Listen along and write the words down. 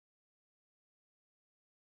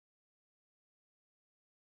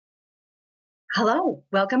Hello,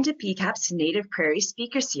 welcome to PCAP's Native Prairie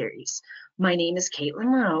Speaker Series. My name is Caitlin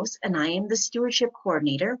Rose, and I am the Stewardship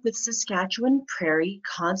Coordinator with Saskatchewan Prairie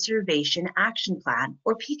Conservation Action Plan,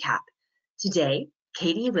 or PCAP. Today,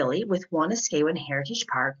 Katie Willie with Wanuskewin Heritage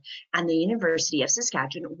Park and the University of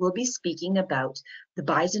Saskatchewan will be speaking about the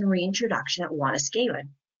bison reintroduction at Wanuskewin.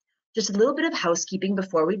 Just a little bit of housekeeping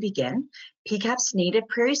before we begin. PCAP's Native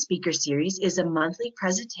Prairie Speaker Series is a monthly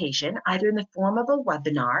presentation, either in the form of a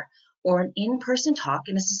webinar or an in-person talk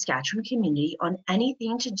in a Saskatchewan community on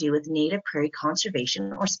anything to do with native prairie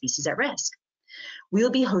conservation or species at risk. We'll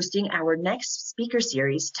be hosting our next speaker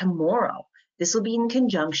series tomorrow. This will be in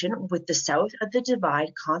conjunction with the South of the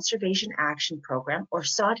Divide Conservation Action Program, or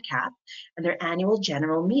SODCAP, and their annual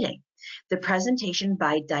general meeting. The presentation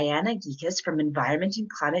by Diana Geekas from Environment and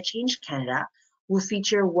Climate Change Canada will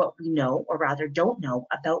feature what we know, or rather don't know,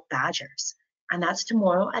 about badgers. And that's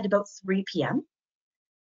tomorrow at about 3 p.m.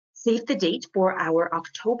 Save the date for our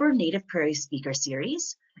October Native Prairie Speaker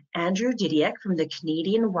Series. Andrew Didiak from the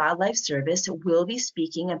Canadian Wildlife Service will be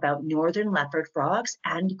speaking about northern leopard frogs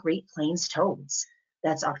and Great Plains toads.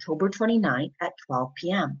 That's October 29th at 12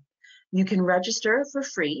 p.m. You can register for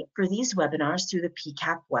free for these webinars through the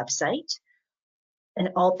PCAP website, and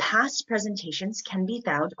all past presentations can be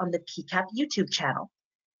found on the PCAP YouTube channel.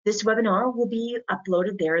 This webinar will be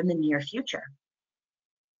uploaded there in the near future.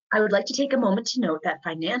 I would like to take a moment to note that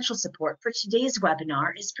financial support for today's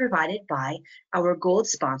webinar is provided by our gold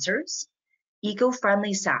sponsors,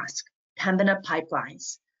 Eco-Friendly Sask, Pembina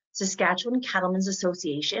Pipelines, Saskatchewan Cattlemen's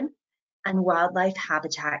Association, and Wildlife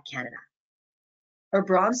Habitat Canada. Our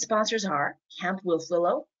bronze sponsors are Camp Wolf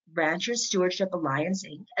Willow, Ranchers Stewardship Alliance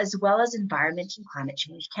Inc., as well as Environment and Climate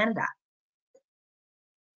Change Canada.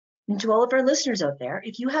 And to all of our listeners out there,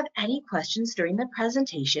 if you have any questions during the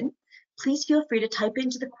presentation, please feel free to type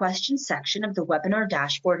into the questions section of the webinar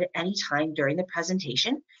dashboard at any time during the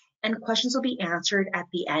presentation, and questions will be answered at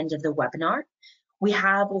the end of the webinar. We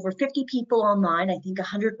have over 50 people online, I think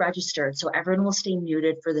 100 registered, so everyone will stay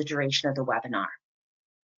muted for the duration of the webinar.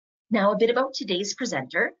 Now, a bit about today's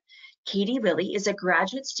presenter. Katie Willie is a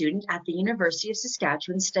graduate student at the University of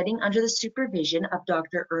Saskatchewan studying under the supervision of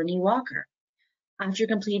Dr. Ernie Walker. After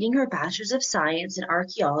completing her Bachelor's of Science in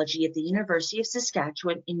Archaeology at the University of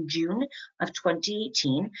Saskatchewan in June of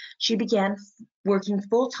 2018, she began working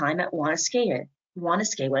full-time at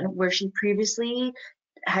Wanuskewin, where she previously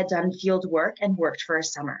had done field work and worked for a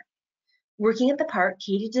summer. Working at the park,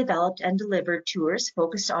 Katie developed and delivered tours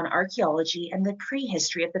focused on archaeology and the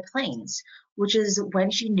prehistory of the Plains, which is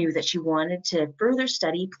when she knew that she wanted to further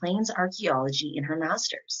study Plains archaeology in her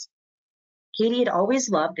master's. Katie had always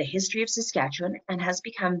loved the history of Saskatchewan and has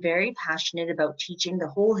become very passionate about teaching the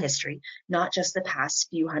whole history, not just the past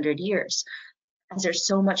few hundred years, as there's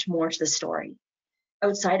so much more to the story.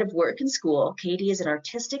 Outside of work and school, Katie is an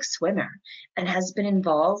artistic swimmer and has been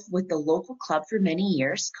involved with the local club for many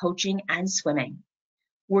years, coaching and swimming.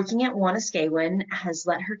 Working at Wanuskewin has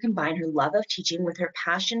let her combine her love of teaching with her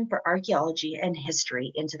passion for archaeology and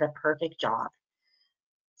history into the perfect job.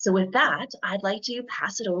 So with that, I'd like to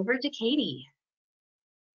pass it over to Katie.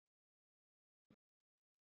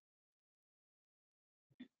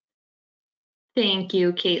 Thank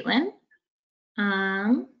you, Caitlin.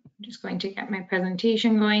 I'm just going to get my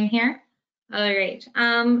presentation going here. All right.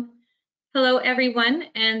 Hello, everyone,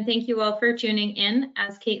 and thank you all for tuning in.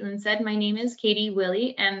 As Caitlin said, my name is Katie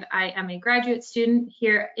Willie, and I am a graduate student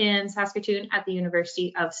here in Saskatoon at the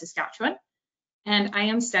University of Saskatchewan, and I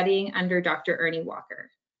am studying under Dr. Ernie Walker.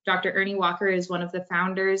 Dr. Ernie Walker is one of the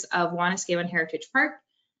founders of Wanuskewin Heritage Park,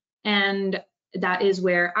 and that is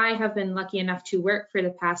where I have been lucky enough to work for the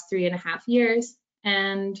past 3.5 years,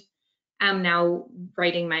 and am now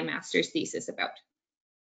writing my master's thesis about.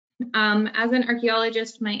 As an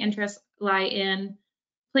archaeologist, my interests lie in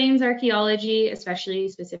plains archaeology, especially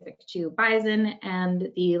specific to bison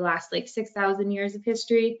and the last 6,000 years of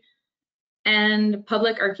history, and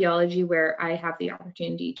public archaeology, where I have the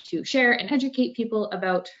opportunity to share and educate people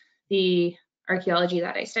about the archaeology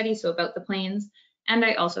that I study, so about the plains. And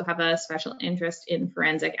I also have a special interest in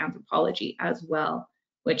forensic anthropology as well,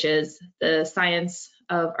 which is the science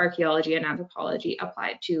of archaeology and anthropology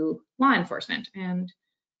applied to law enforcement and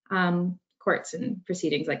courts and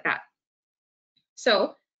proceedings like that.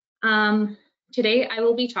 So today I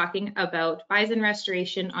will be talking about bison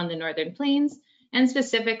restoration on the Northern Plains, and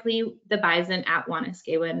specifically the bison at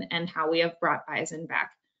Wanuskewin and how we have brought bison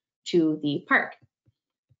back to the park.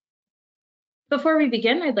 Before we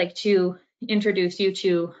begin, I'd like to introduce you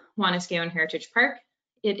to Wanuskewin Heritage Park.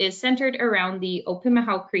 It is centered around the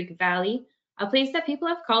Opimihow Creek Valley, a place that people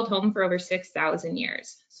have called home for over 6,000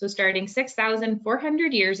 years. So starting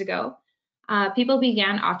 6,400 years ago, people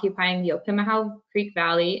began occupying the Opimahow Creek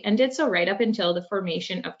Valley and did so right up until the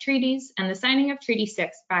formation of treaties and the signing of Treaty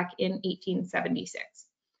 6 back in 1876.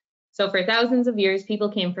 So for thousands of years,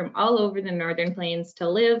 people came from all over the Northern Plains to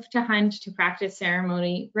live, to hunt, to practice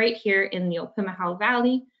ceremony right here in the Opimahow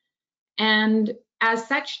Valley. And as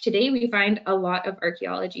such, today we find a lot of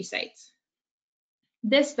archaeology sites.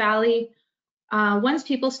 This valley, once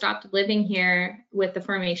people stopped living here with the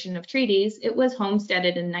formation of treaties, it was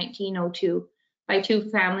homesteaded in 1902 by two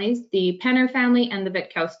families, the Penner family and the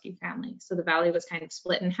Witkowski family. So the valley was kind of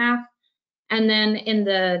split in half. And then in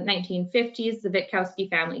the 1950s, the Witkowski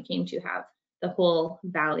family came to have the whole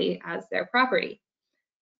valley as their property.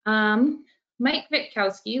 Mike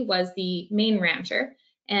Witkowski was the main rancher,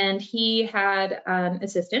 and he had an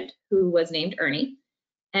assistant who was named Ernie.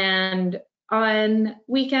 And on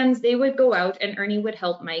weekends, they would go out and Ernie would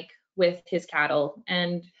help Mike with his cattle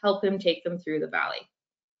and help him take them through the valley.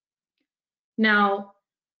 Now,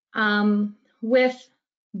 with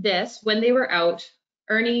this, when they were out,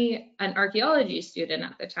 Ernie, an archaeology student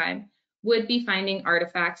at the time, would be finding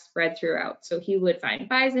artifacts spread throughout. So he would find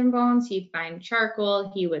bison bones, he'd find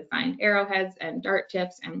charcoal, he would find arrowheads and dart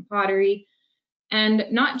tips and pottery, and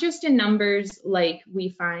not just in numbers like we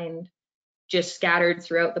find just scattered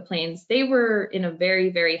throughout the plains. They were in a very,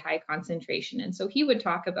 very high concentration. And so he would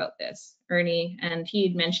talk about this, Ernie, and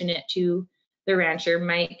he'd mention it to the rancher,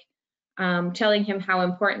 Mike, telling him how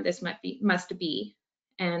important this must be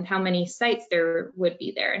and how many sites there would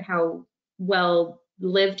be there and how well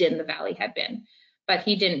lived in the valley had been. But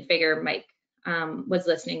he didn't figure Mike was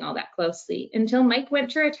listening all that closely until Mike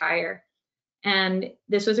went to retire. And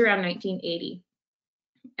this was around 1980.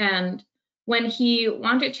 And when he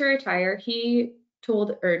wanted to retire, he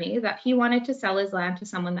told Ernie that he wanted to sell his land to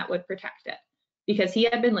someone that would protect it, because he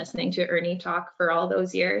had been listening to Ernie talk for all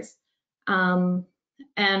those years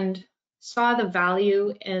and saw the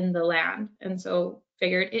value in the land, and so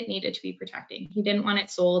figured it needed to be protected. He didn't want it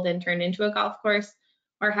sold and turned into a golf course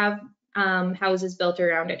or have houses built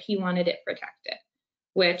around it. He wanted it protected,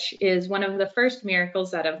 which is one of the first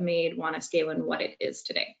miracles that have made Wanuskewin what it is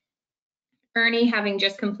today. Ernie, having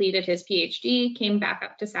just completed his PhD, came back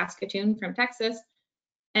up to Saskatoon from Texas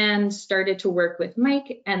and started to work with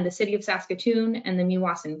Mike and the city of Saskatoon and the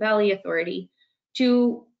Meewasin Valley Authority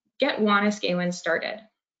to get Wanuskewin started.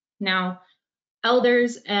 Now,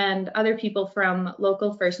 elders and other people from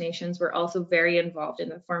local First Nations were also very involved in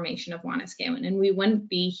the formation of Wanuskewin, and we wouldn't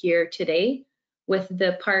be here today with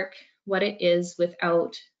the park what it is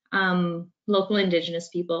without local Indigenous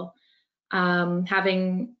people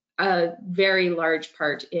having a very large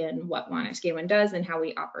part in what Wanuskewin does and how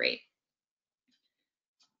we operate.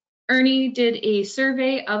 Ernie did a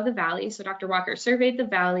survey of the valley. So Dr. Walker surveyed the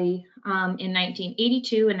valley in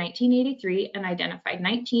 1982 and 1983 and identified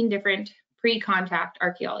 19 different pre-contact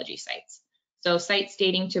archaeology sites. So sites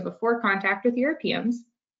dating to before contact with Europeans.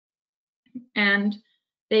 And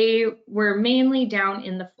they were mainly down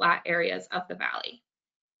in the flat areas of the valley.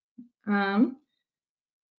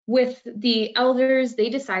 With the elders, they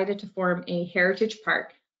decided to form a heritage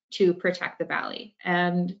park to protect the valley.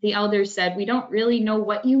 And the elders said, we don't really know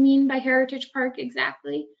what you mean by heritage park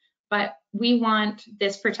exactly, but we want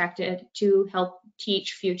this protected to help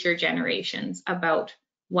teach future generations about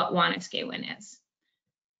what Wanuskewin is.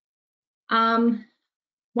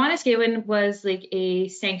 Wanuskewin was like a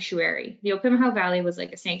sanctuary. The Opimahow Valley was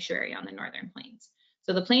like a sanctuary on the Northern Plains.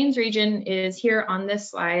 So the Plains region is here on this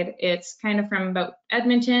slide. It's kind of from about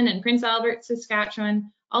Edmonton and Prince Albert,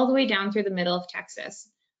 Saskatchewan, all the way down through the middle of Texas,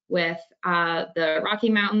 with the Rocky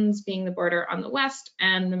Mountains being the border on the west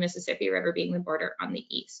and the Mississippi River being the border on the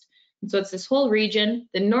east. And so it's this whole region.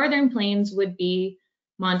 The Northern Plains would be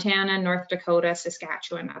Montana, North Dakota,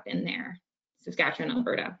 Saskatchewan up in there, Saskatchewan,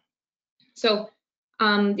 Alberta. So the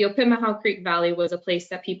Opimahow Creek Valley was a place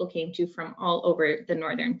that people came to from all over the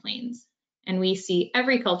Northern Plains. And we see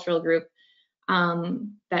every cultural group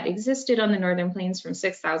that existed on the Northern Plains from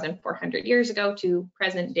 6,400 years ago to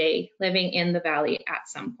present day living in the valley at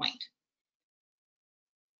some point.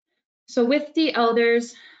 So with the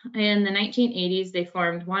elders in the 1980s, they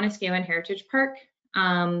formed Wanuskewin Heritage Park.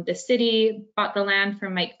 The city bought the land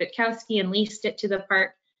from Mike Witkowski and leased it to the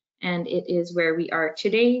park, and it is where we are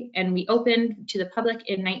today. And we opened to the public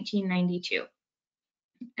in 1992.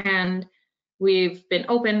 And we've been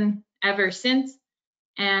open ever since.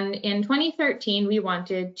 And in 2013, we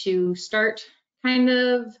wanted to start kind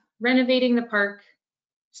of renovating the park,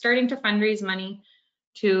 starting to fundraise money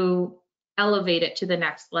to elevate it to the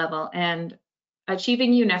next level. And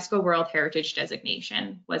achieving UNESCO World Heritage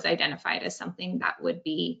designation was identified as something that would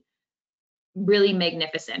be really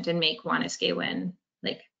magnificent and make Wanuskewin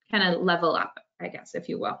like kind of level up, I guess, if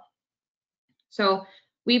you will. So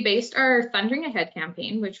we based our Thundering Ahead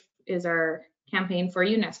campaign, which is our campaign for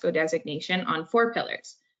UNESCO designation, on 4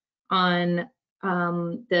 pillars. On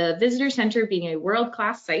the visitor center being a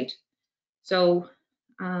world-class site, so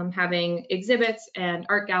having exhibits and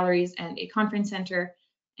art galleries and a conference center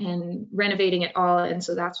and renovating it all, and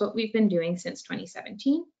so that's what we've been doing since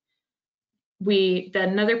 2017.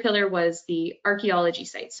 Another pillar was the archaeology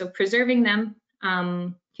sites, so preserving them,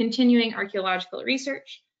 continuing archaeological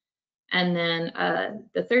research. And then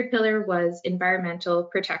the third pillar was environmental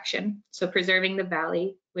protection, so preserving the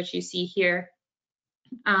valley, which you see here,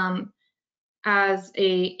 as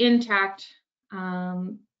a intact,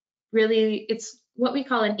 really, it's what we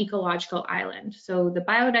call an ecological island. So the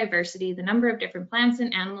biodiversity, the number of different plants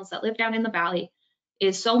and animals that live down in the valley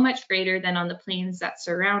is so much greater than on the plains that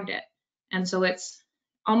surround it. And so it's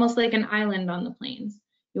almost like an island on the plains.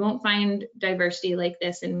 You won't find diversity like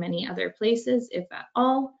this in many other places, if at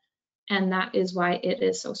all. And that is why it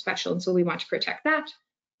is so special. And so we want to protect that.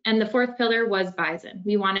 And the fourth pillar was bison.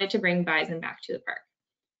 We wanted to bring bison back to the park.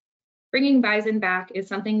 Bringing bison back is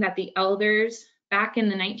something that the elders back in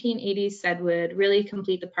the 1980s said would really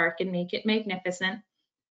complete the park and make it magnificent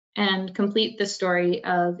and complete the story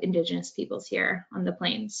of Indigenous peoples here on the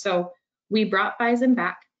plains. So we brought bison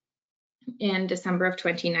back in December of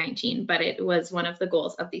 2019, but it was one of the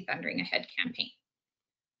goals of the Thundering Ahead campaign.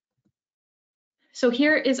 So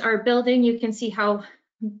here is our building. You can see how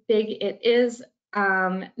big it is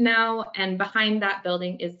now, and behind that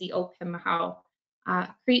building is the Opimahau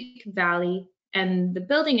Creek Valley, and the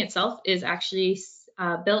building itself is actually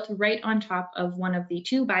built right on top of one of the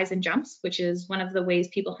 2 bison jumps, which is one of the ways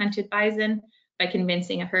people hunted bison, by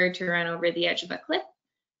convincing a herd to run over the edge of a cliff.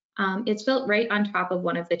 It's built right on top of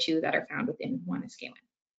one of the 2 that are found within Wanuskewin.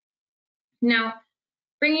 Now,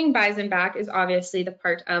 bringing bison back is obviously the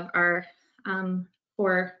part of our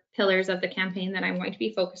 4 pillars of the campaign that I'm going to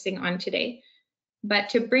be focusing on today. But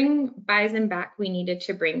to bring bison back, we needed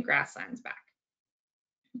to bring grasslands back.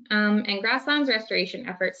 And grasslands restoration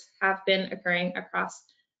efforts have been occurring across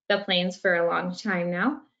the plains for a long time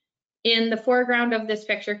now. In the foreground of this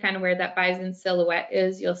picture, kind of where that bison silhouette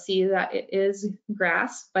is, you'll see that it is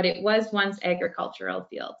grass, but it was once agricultural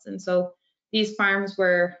fields. And so these farms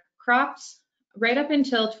were crops. Right up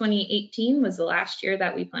until 2018 was the last year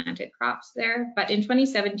that we planted crops there. But in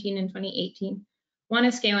 2017 and 2018,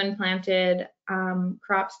 Wanuskewin planted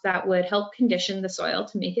crops that would help condition the soil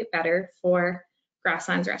to make it better for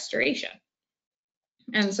grasslands restoration.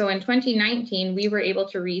 And so in 2019, we were able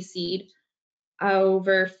to reseed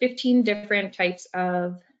over 15 different types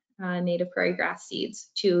of native prairie grass seeds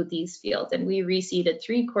to these fields. And we reseeded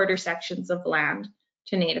 3/4 sections of land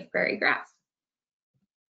to native prairie grass.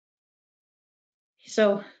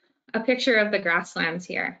 So a picture of the grasslands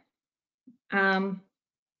here.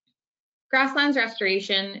 Grasslands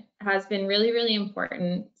restoration has been really, really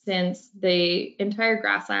important since the entire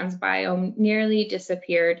grasslands biome nearly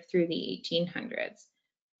disappeared through the 1800s.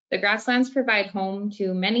 The grasslands provide home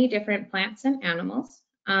to many different plants and animals.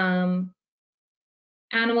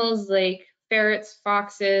 Animals like ferrets,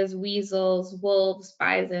 foxes, weasels, wolves,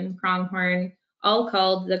 bison, pronghorn, all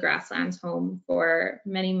called the grasslands home for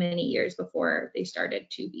many, many years before they started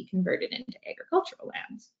to be converted into agricultural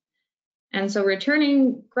lands. And so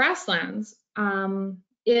returning grasslands,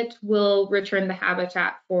 it will return the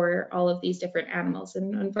habitat for all of these different animals.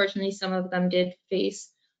 And unfortunately, some of them did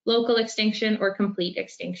face local extinction or complete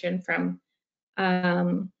extinction from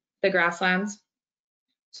the grasslands.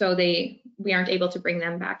 So we aren't able to bring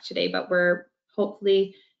them back today, but we're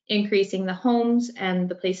hopefully increasing the homes and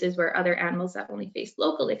the places where other animals that only face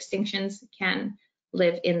local extinctions can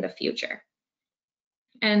live in the future.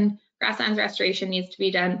 And grasslands restoration needs to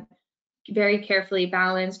be done very carefully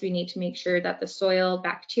balanced. We need to make sure that the soil,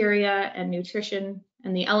 bacteria, and nutrition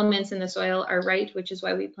and the elements in the soil are right, which is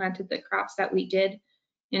why we planted the crops that we did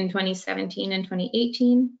in 2017 and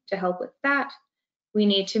 2018 to help with that. We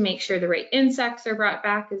need to make sure the right insects are brought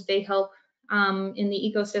back as they help in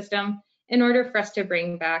the ecosystem in order for us to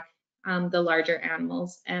bring back the larger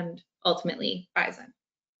animals and ultimately bison.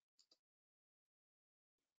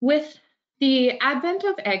 With the advent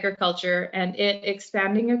of agriculture and it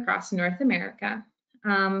expanding across North America,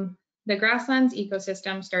 the grasslands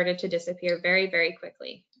ecosystem started to disappear very, very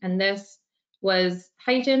quickly. And this was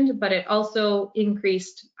heightened, but it also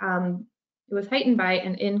increased, it was heightened by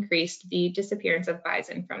and increased the disappearance of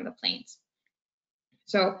bison from the plains.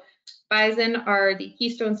 So bison are the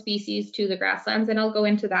keystone species to the grasslands, and I'll go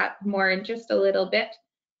into that more in just a little bit.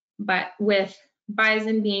 But with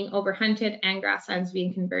bison being overhunted and grasslands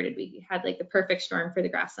being converted, we had like the perfect storm for the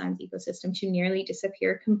grasslands ecosystem to nearly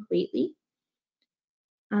disappear completely.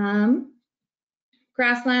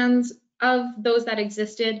 Grasslands of those that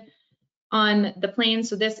existed on the plains,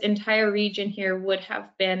 so this entire region here would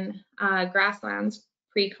have been grasslands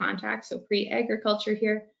pre-contact, so pre-agriculture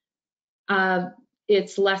here.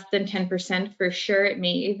 It's less than 10% for sure. It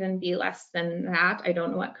may even be less than that. I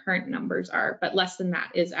don't know what current numbers are, but less than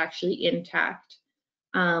that is actually intact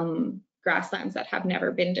grasslands that have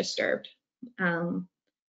never been disturbed.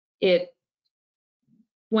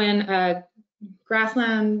 When a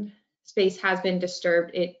grassland space has been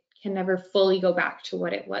disturbed, it can never fully go back to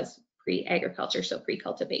what it was pre-agriculture, so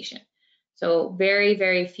pre-cultivation. So very,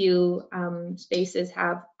 very few spaces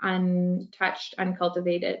have untouched,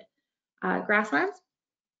 uncultivated grasslands.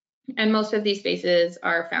 And most of these spaces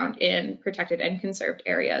are found in protected and conserved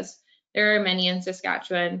areas. There are many in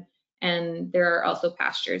Saskatchewan, and there are also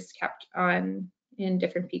pastures kept in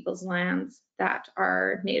different people's lands that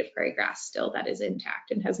are native prairie grass still that is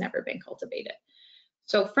intact and has never been cultivated.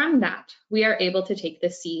 So from that, we are able to take the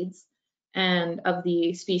seeds and of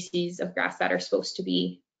the species of grass that are supposed to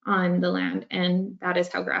be on the land, and that is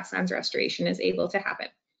how grasslands restoration is able to happen.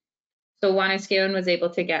 So Wanuskewin was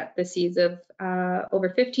able to get the seeds of over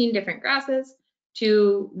 15 different grasses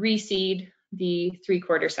to reseed the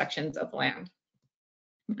 3/4 sections of land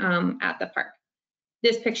at the park.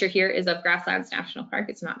 This picture here is of Grasslands National Park.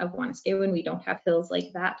 It's not of Wanuskewin. We don't have hills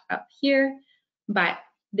like that up here, but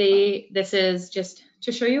this is just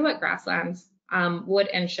to show you what grasslands would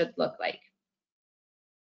and should look like.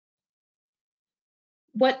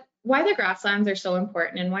 Why the grasslands are so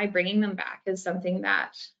important and why bringing them back is something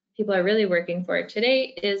that people are really working for today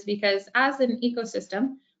is because as an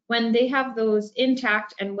ecosystem, when they have those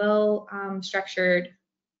intact and well-structured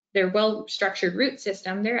root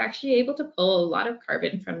system, they're actually able to pull a lot of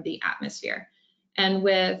carbon from the atmosphere. And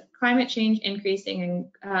with climate change increasing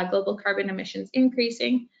and global carbon emissions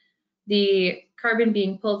increasing, the carbon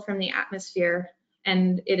being pulled from the atmosphere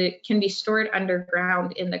and it can be stored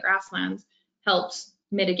underground in the grasslands helps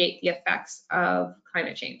mitigate the effects of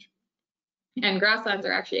climate change. And grasslands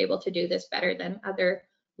are actually able to do this better than other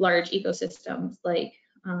large ecosystems like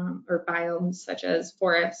or biomes such as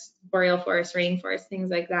forests, boreal forests, rainforests,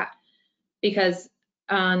 things like that. Because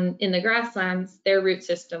in the grasslands, their root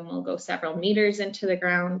system will go several meters into the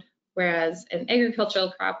ground, whereas an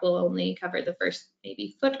agricultural crop will only cover the first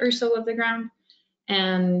maybe foot or so of the ground.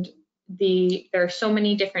 And there are so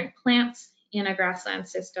many different plants in a grassland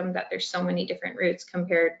system that there's so many different roots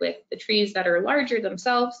compared with the trees that are larger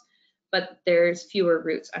themselves, but there's fewer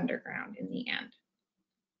roots underground in the end.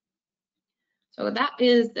 So that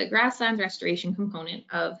is the grasslands restoration component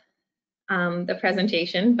of the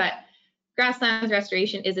presentation, but grasslands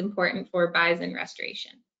restoration is important for bison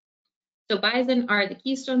restoration. So bison are the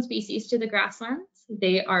keystone species to the grasslands.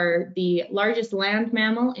 They are the largest land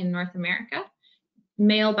mammal in North America.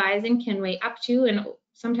 Male bison can weigh up to and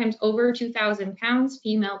sometimes over 2,000 pounds,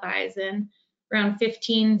 female bison around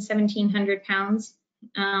 1,700 pounds,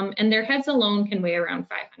 and their heads alone can weigh around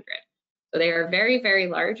 500. So they are very, very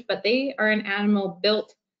large, but they are an animal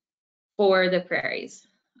built for the prairies.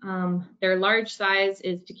 Their large size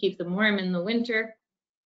is to keep them warm in the winter.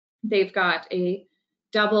 They've got a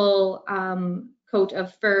double coat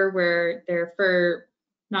of fur where their fur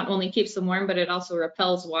not only keeps them warm, but it also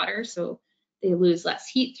repels water, so they lose less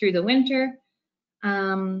heat through the winter.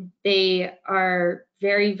 They are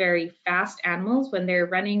very, very fast animals. When they're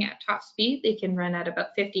running at top speed, they can run at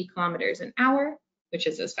about 50 kilometers an hour, which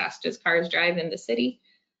is as fast as cars drive in the city.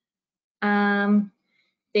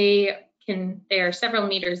 They are several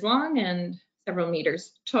meters long and several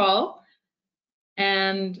meters tall,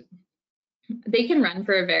 and they can run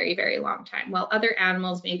for a very, very long time. While other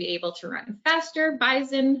animals may be able to run faster,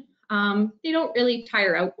 bison, they don't really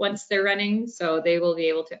tire out once they're running, so they will be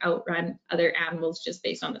able to outrun other animals just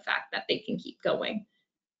based on the fact that they can keep going.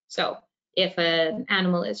 So if an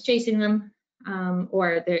animal is chasing them,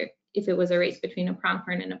 or if it was a race between a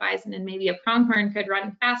pronghorn and a bison, and maybe a pronghorn could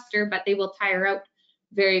run faster, but they will tire out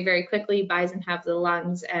very, very quickly, bison have the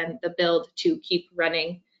lungs and the build to keep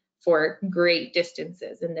running for great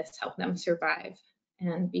distances, and this helped them survive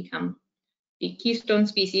and become the keystone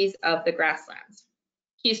species of the grasslands.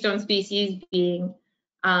 Keystone species being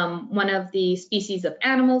one of the species of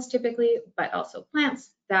animals typically, but also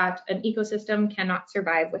plants that an ecosystem cannot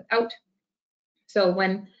survive without. So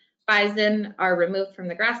when bison are removed from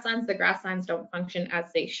the grasslands don't function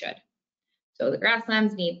as they should. So the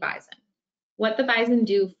grasslands need bison. What the bison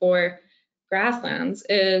do for grasslands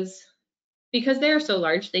is because they're so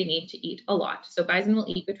large, they need to eat a lot. So bison will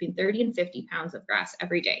eat between 30 and 50 pounds of grass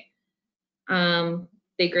every day.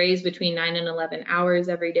 They graze between 9 and 11 hours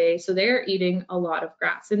every day. So they're eating a lot of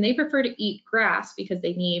grass, and they prefer to eat grass because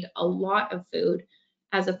they need a lot of food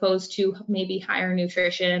as opposed to maybe higher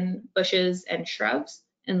nutrition bushes and shrubs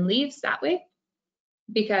and leaves that way,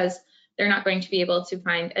 because they're not going to be able to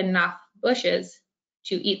find enough bushes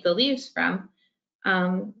to eat the leaves from.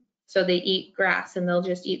 So they eat grass, and they'll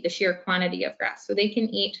just eat the sheer quantity of grass. So they can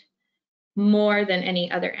eat more than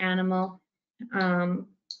any other animal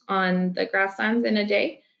on the grasslands in a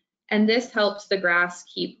day. And this helps the grass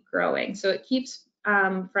keep growing. So it keeps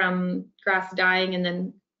from grass dying and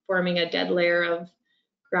then forming a dead layer of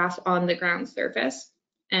grass on the ground surface.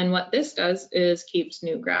 And what this does is keeps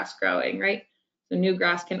new grass growing, right? So new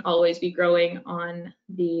grass can always be growing on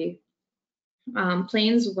the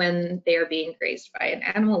plains when they are being grazed by an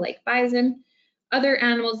animal like bison. Other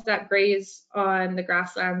animals that graze on the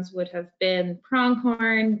grasslands would have been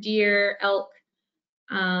pronghorn, deer, elk,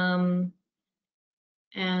 and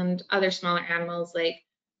other smaller animals like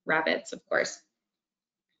rabbits, of course.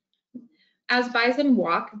 As bison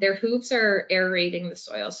walk, their hooves are aerating the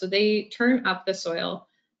soil, so they turn up the soil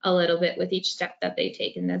a little bit with each step that they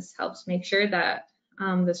take, and this helps make sure that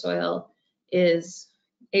the soil is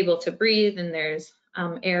able to breathe and there's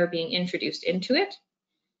air being introduced into it.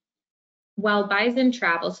 While bison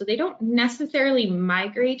travel, so they don't necessarily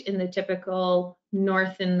migrate in the typical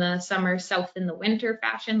north in the summer, south in the winter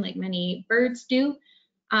fashion like many birds do.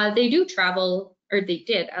 They do travel, or they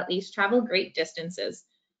did at least travel great distances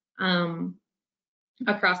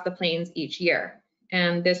across the plains each year.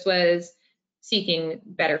 And this was seeking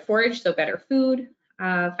better forage, so better food,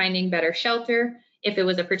 finding better shelter. If it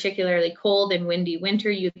was a particularly cold and windy winter,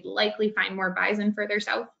 you'd likely find more bison further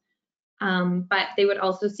south. But they would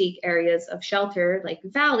also seek areas of shelter like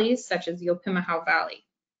valleys, such as the Opimahau Valley.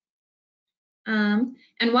 And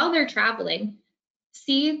while they're traveling,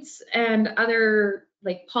 seeds and other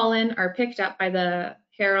like pollen are picked up by the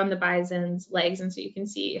hair on the bison's legs. And so you can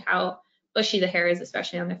see how bushy the hair is,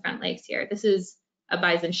 especially on the front legs here. This is a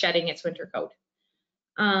bison shedding its winter coat.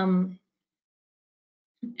 And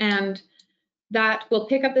that will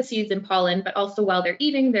pick up the seeds and pollen, but also while they're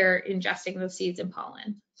eating, they're ingesting those seeds and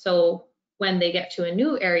pollen. So when they get to a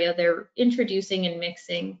new area, they're introducing and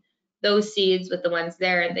mixing those seeds with the ones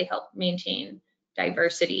there, and they help maintain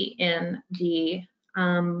diversity in the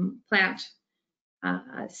plant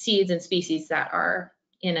seeds and species that are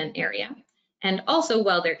in an area. And also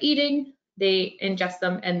while they're eating, they ingest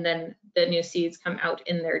them, and then the new seeds come out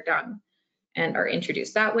in their dung and are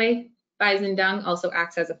introduced that way. Bison dung also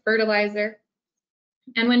acts as a fertilizer.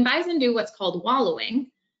 And when bison do what's called wallowing,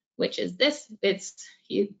 which is this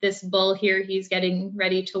bull here, he's getting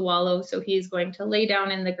ready to wallow. So he's going to lay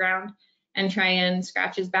down in the ground and try and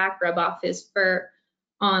scratch his back, rub off his fur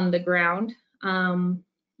on the ground.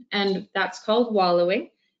 And that's called wallowing.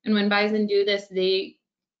 And when bison do this,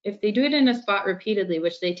 if they do it in a spot repeatedly,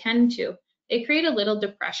 which they tend to, they create a little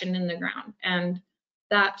depression in the ground. And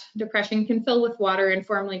that depression can fill with water and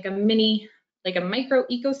form like a micro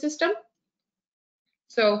ecosystem.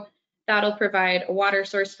 So that'll provide a water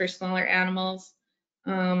source for smaller animals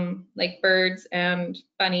like birds and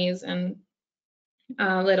bunnies and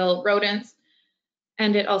little rodents.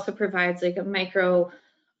 And it also provides like a micro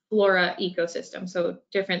flora ecosystem. So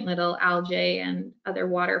different little algae and other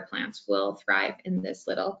water plants will thrive in this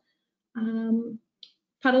little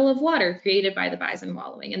puddle of water created by the bison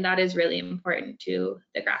wallowing. And that is really important to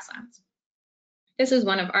the grasslands. This is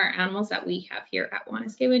one of our animals that we have here at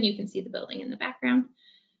Wanuskewin. You can see the building in the background.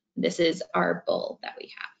 This is our bull that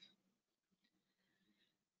we have.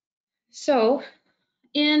 So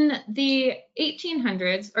in the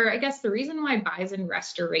 1800s, or I guess the reason why bison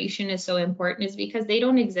restoration is so important is because they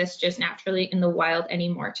don't exist just naturally in the wild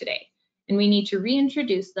anymore today. And we need to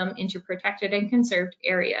reintroduce them into protected and conserved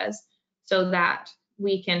areas so that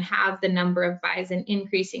we can have the number of bison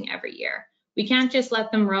increasing every year. We can't just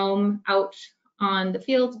let them roam out on the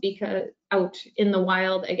fields, because out in the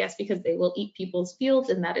wild, I guess, because they will eat people's fields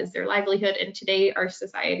and that is their livelihood. And today our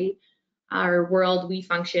society, our world, we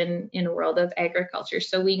function in a world of agriculture.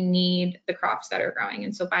 So we need the crops that are growing.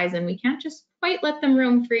 And so bison, we can't just quite let them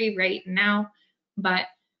roam free right now, but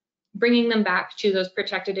bringing them back to those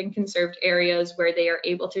protected and conserved areas where they are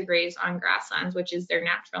able to graze on grasslands, which is their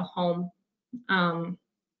natural home,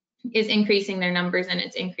 is increasing their numbers, and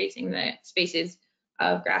it's increasing the species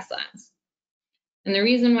of grasslands. And the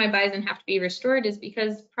reason why bison have to be restored is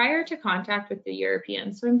because prior to contact with the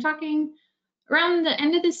Europeans, so I'm talking around the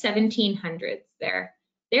end of the 1700s,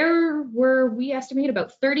 there were, we estimate,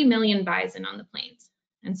 about 30 million bison on the plains.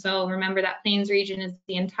 And so remember that Plains region is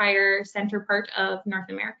the entire center part of North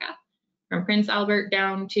America, from Prince Albert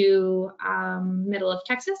down to middle of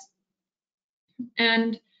Texas.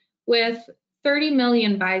 And with 30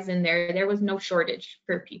 million bison there was no shortage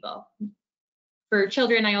for people. For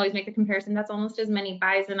children, I always make a comparison, that's almost as many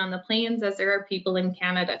bison on the plains as there are people in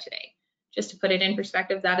Canada today. Just to put it in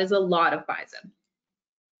perspective, that is a lot of bison.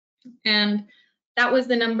 And that was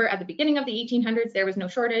the number at the beginning of the 1800s. There was no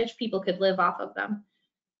shortage, people could live off of them.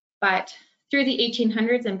 But through the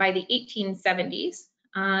 1800s and by the 1870s,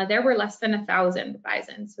 there were less than 1,000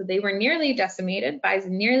 bison. So they were nearly decimated,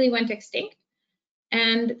 bison nearly went extinct.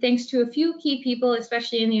 And thanks to a few key people,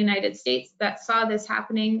 especially in the United States, that saw this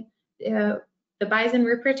happening, the bison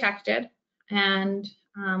were protected and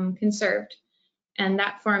conserved. And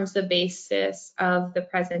that forms the basis of the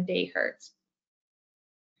present day herds.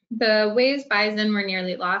 The ways bison were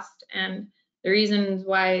nearly lost and the reasons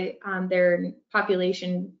why their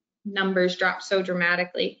population numbers dropped so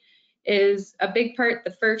dramatically is a big part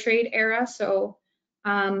the fur trade era. So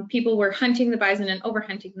people were hunting the bison and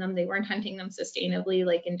overhunting them. They weren't hunting them sustainably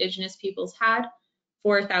like indigenous peoples had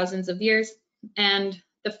for thousands of years. And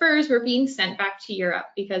the furs were being sent back to Europe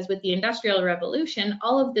because with the Industrial Revolution,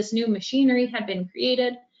 all of this new machinery had been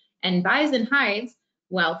created, and bison hides,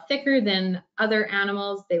 while thicker than other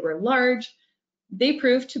animals, they were large. They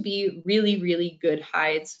proved to be really, really good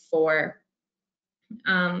hides for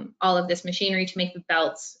all of this machinery to make the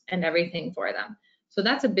belts and everything for them. So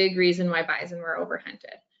that's a big reason why bison were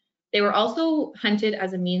overhunted. They were also hunted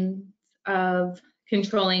as a means of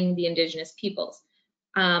controlling the indigenous peoples.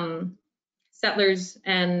 Settlers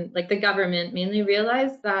and like the government mainly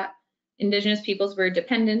realized that indigenous peoples were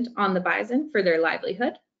dependent on the bison for their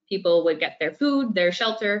livelihood. People would get their food, their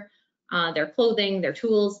shelter, their clothing, their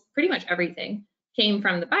tools, pretty much everything came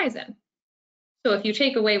from the bison. So if you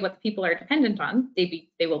take away what the people are dependent on, they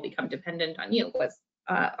will become dependent on you, was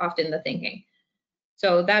often the thinking.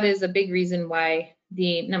 So that is a big reason why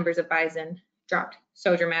the numbers of bison dropped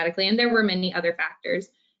so dramatically. And there were many other factors.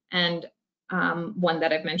 And one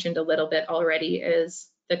that I've mentioned a little bit already is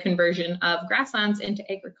the conversion of grasslands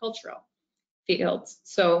into agricultural fields.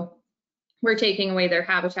 So we're taking away their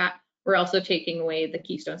habitat. We're also taking away the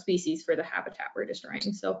keystone species for the habitat we're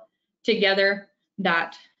destroying. So together,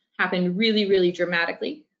 that happened really, really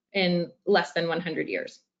dramatically in less than 100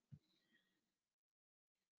 years.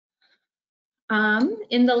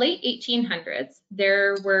 In the late 1800s,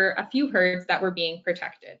 there were a few herds that were being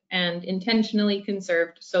protected and intentionally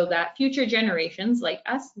conserved so that future generations like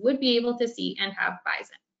us would be able to see and have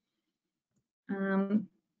bison.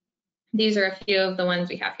 These are a few of the ones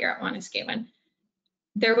we have here at Wanuskewin.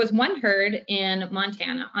 There was one herd in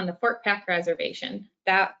Montana on the Fort Peck Reservation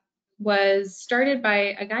that was started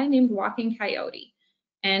by a guy named Walking Coyote,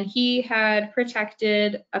 and he had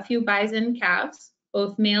protected a few bison calves,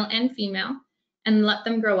 both male and female, and let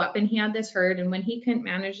them grow up. And he had this herd, and when he couldn't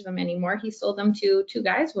manage them anymore, he sold them to two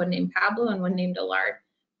guys, one named Pablo and one named Allard,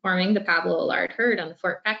 forming the Pablo Allard herd on the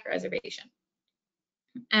Fort Peck Reservation.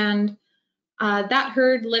 And that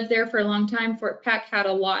herd lived there for a long time. Fort Peck had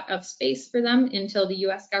a lot of space for them until the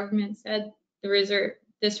US government said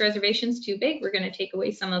this reservation's too big. We're going to take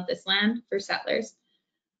away some of this land for settlers.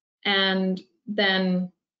 And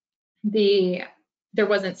then there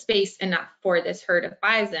wasn't space enough for this herd of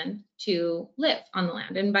bison to live on the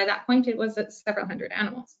land. And by that point, it was several hundred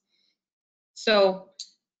animals. So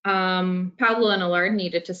Pablo and Allard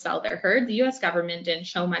needed to sell their herd. The US government didn't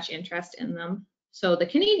show much interest in them. So the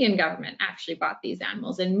Canadian government actually bought these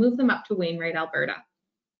animals and moved them up to Wainwright, Alberta.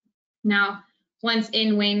 Now, once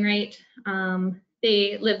in Wainwright,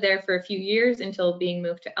 they lived there for a few years until being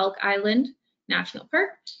moved to Elk Island National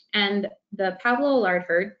Park. And the Pablo Allard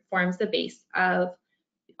herd forms the base of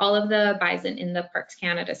all of the bison in the Parks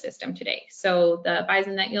Canada system today. So the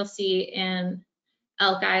bison that you'll see in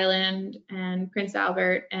Elk Island and Prince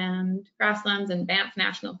Albert and Grasslands and Banff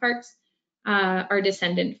National Parks are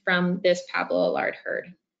descendant from this Pablo Allard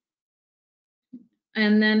herd.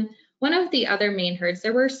 And then one of the other main herds,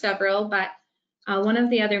 there were several, but one of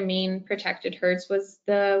the other main protected herds was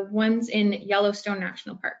the ones in Yellowstone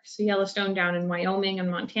National Park. So Yellowstone down in Wyoming and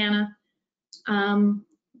Montana.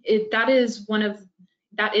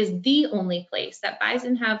 That is the only place that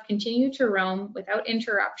bison have continued to roam without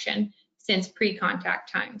interruption since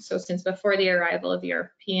pre-contact times. So since before the arrival of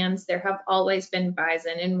Europeans, there have always been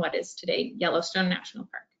bison in what is today Yellowstone National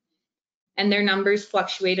Park. And their numbers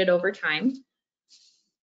fluctuated over time,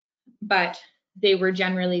 but they were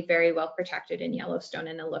generally very well protected in Yellowstone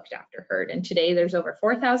and a looked after herd. And today there's over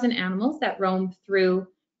 4,000 animals that roam through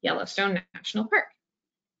Yellowstone National Park.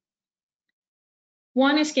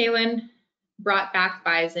 Wanuskewin, brought back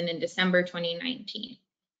bison in December 2019.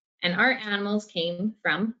 And our animals came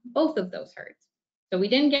from both of those herds. So we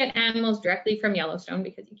didn't get animals directly from Yellowstone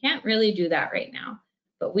because you can't really do that right now.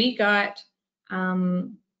 But we got 5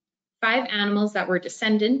 animals that were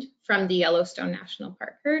descendant from the Yellowstone National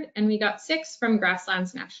Park herd, and we got 6 from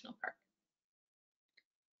Grasslands National Park.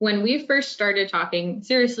 When we first started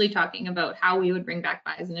seriously talking about how we would bring back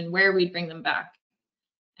bison and where we'd bring them back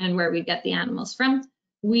and where we'd get the animals from,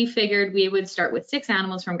 we figured we would start with 6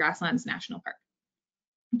 animals from Grasslands National Park.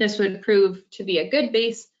 This would prove to be a good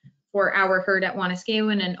base for our herd at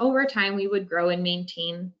Wanuskewin, and over time we would grow and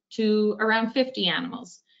maintain to around 50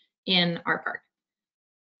 animals in our park.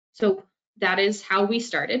 So that is how we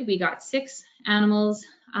started. We got 6 animals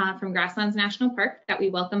from Grasslands National Park that we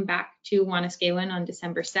welcomed back to Wanuskewin on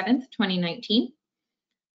December 7th, 2019.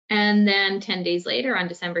 And then 10 days later, on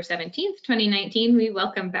December 17th, 2019, we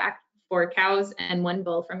welcomed back 4 cows and 1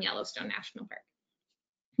 bull from Yellowstone National Park.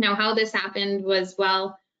 Now, how this happened was,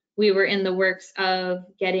 while we were in the works of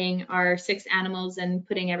getting our 6 animals and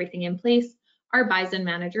putting everything in place, our bison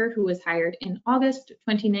manager, who was hired in August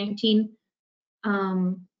 2019,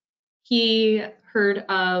 he heard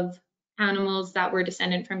of animals that were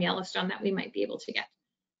descendant from Yellowstone that we might be able to get.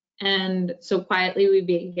 And so quietly we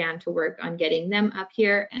began to work on getting them up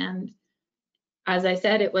here. And as I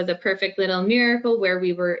said, it was a perfect little miracle where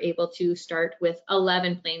we were able to start with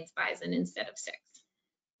 11 Plains Bison instead of 6.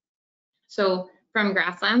 So from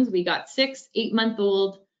Grasslands, we got 6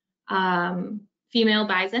 8-month-old female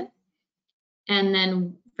bison. And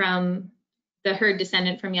then from the herd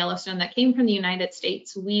descendant from Yellowstone that came from the United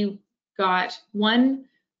States, we got 1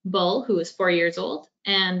 bull who was 4 years old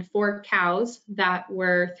and 4 cows that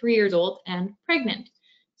were 3 years old and pregnant.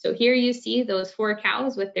 So here you see those 4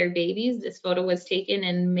 cows with their babies. This photo was taken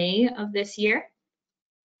in May of this year.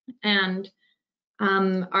 And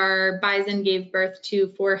our bison gave birth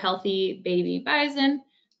to 4 healthy baby bison,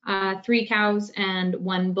 3 cows and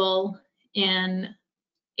 1 bull in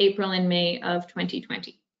April and May of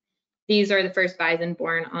 2020. These are the first bison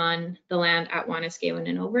born on the land at Wanuskewin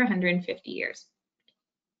in over 150 years.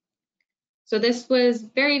 So this was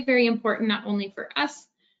very, very important, not only for us,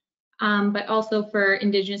 but also for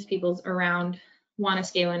Indigenous peoples around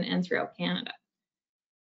Wanuskewin and throughout Canada.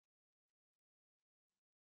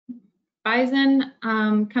 Bison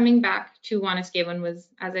coming back to Wanuskewin was,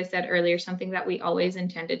 as I said earlier, something that we always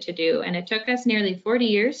intended to do. And it took us nearly 40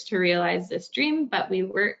 years to realize this dream, but we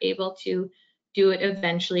were able to do it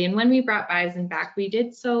eventually. And when we brought bison back, we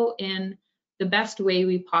did so in the best way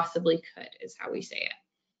we possibly could, is how we say it.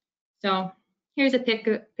 So here's a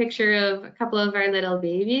picture of a couple of our little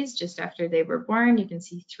babies just after they were born. You can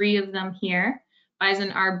see 3 of them here.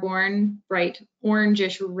 Bison are born bright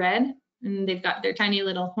orangish red, and they've got their tiny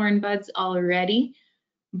little horn buds already.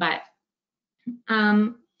 But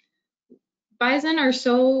bison are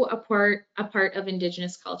so a part of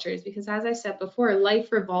Indigenous cultures because, as I said before,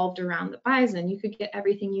 life revolved around the bison. You could get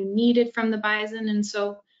everything you needed from the bison. And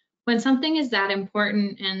so when something is that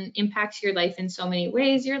important and impacts your life in so many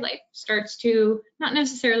ways, your life starts to not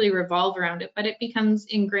necessarily revolve around it, but it becomes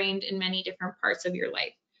ingrained in many different parts of your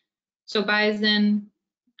life. So bison,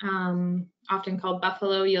 often called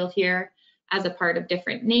buffalo, you'll hear as a part of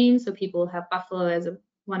different names. So people have buffalo as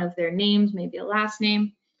one of their names, maybe a last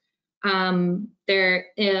name. They're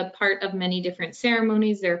a part of many different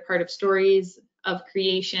ceremonies. They're a part of stories of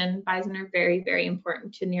creation. Bison are very, very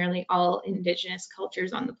important to nearly all Indigenous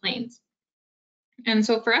cultures on the plains. And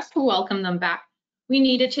so for us to welcome them back, we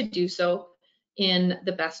needed to do so in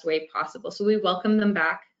the best way possible. So we welcomed them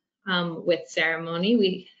back with ceremony.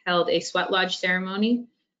 We held a sweat lodge ceremony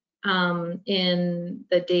on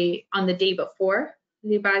the day before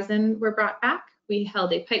the bison were brought back. We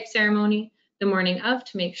held a pipe ceremony the morning of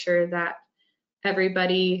to make sure that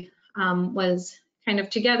everybody was kind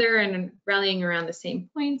of together and rallying around the same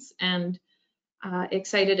points and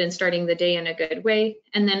excited and starting the day in a good way.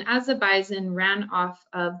 And then as the bison ran off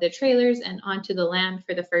of the trailers and onto the land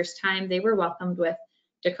for the first time, they were welcomed with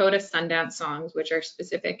Dakota Sundance songs, which are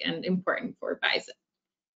specific and important for bison.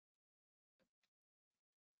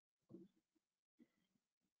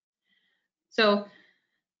 So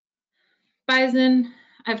bison,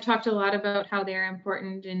 I've talked a lot about how they're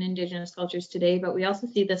important in Indigenous cultures today, but we also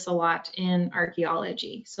see this a lot in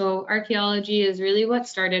archaeology. So archaeology is really what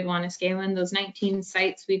started Wanuskewin. Those 19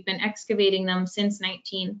 sites, we've been excavating them since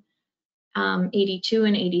 1982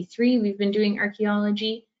 and 83. We've been doing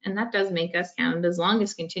archaeology, and that does make us Canada's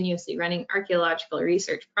longest continuously running archaeological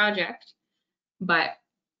research project. But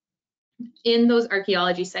in those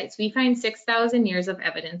archaeology sites, we find 6,000 years of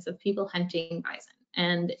evidence of people hunting bison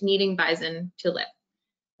and needing bison to live.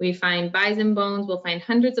 We find bison bones. We'll find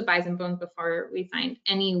hundreds of bison bones before we find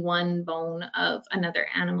any one bone of another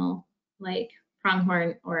animal, like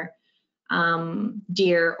pronghorn or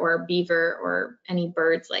deer or beaver or any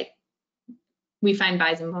birds. Like, we find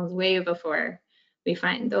bison bones way before we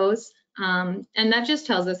find those. And that just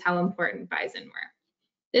tells us how important bison were.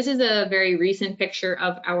 This is a very recent picture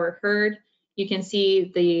of our herd. You can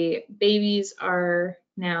see the babies are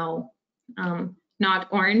now not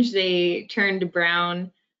orange. They turned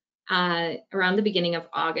brown around the beginning of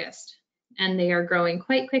August, and they are growing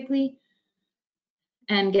quite quickly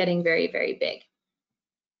and getting very, very big.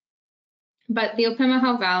 But the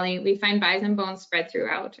Opimihaw Valley, we find bison bones spread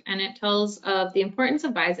throughout, and it tells of the importance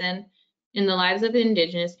of bison in the lives of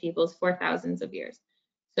Indigenous peoples for thousands of years.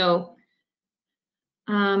 So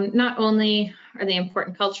not only are they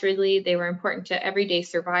important culturally, they were important to everyday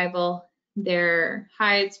survival. Their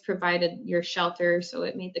hides provided your shelter, so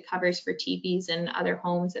it made the covers for teepees and other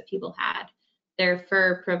homes that people had. Their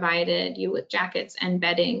fur provided you with jackets and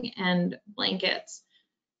bedding and blankets.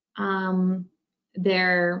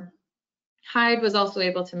 Their hide was also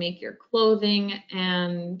able to make your clothing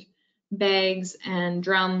and bags and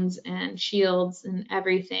drums and shields and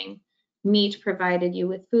everything. Meat provided you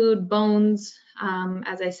with food. Bones,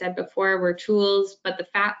 as I said before, were tools, but the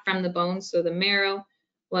fat from the bones, so the marrow,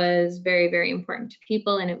 was very, very important to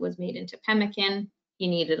people, and it was made into pemmican. You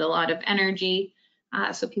needed a lot of energy,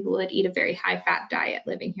 so people would eat a very high-fat diet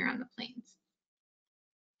living here on the plains.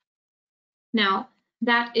 Now,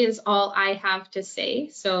 that is all I have to say,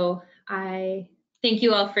 so I thank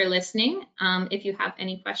you all for listening. If you have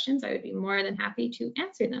any questions, I would be more than happy to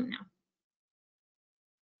answer them now.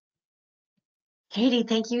 Katie,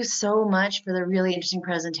 thank you so much for the really interesting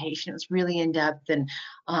presentation. It was really in-depth, and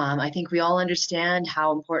I think we all understand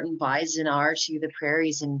how important bison are to the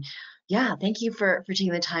prairies. And yeah, thank you for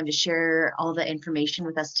taking the time to share all the information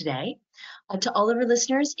with us today. To all of our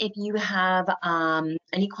listeners, if you have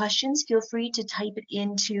any questions, feel free to type it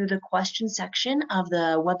into the question section of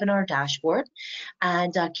the webinar dashboard.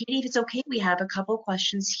 And Katie, if it's okay, we have a couple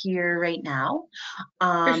questions here right now.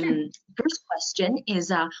 Sure. First question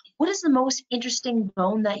is, what is the most interesting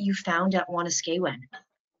bone that you found at Wanuskewin?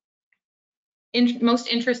 Most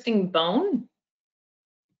interesting bone?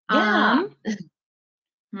 Yeah.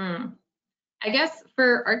 I guess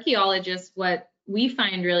for archaeologists, what we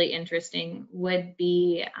find really interesting would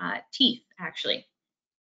be teeth, actually.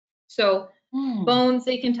 So bones,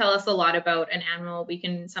 they can tell us a lot about an animal. We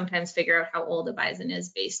can sometimes figure out how old a bison is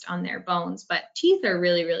based on their bones, but teeth are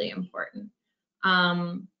really, really important.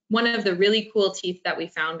 One of the really cool teeth that we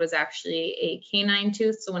found was actually a canine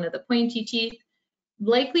tooth, so one of the pointy teeth,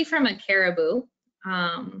 likely from a caribou.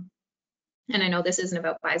 And I know this isn't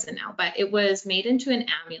about bison now, but it was made into an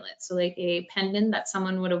amulet, so like a pendant that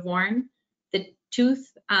someone would have worn. The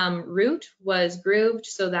tooth root was grooved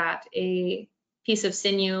so that a piece of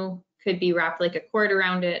sinew could be wrapped like a cord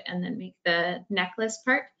around it and then make the necklace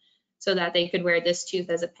part so that they could wear this tooth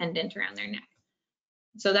as a pendant around their neck.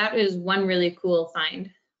 So that is one really cool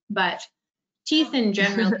find. But teeth in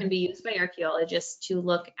general can be used by archaeologists to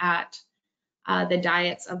look at the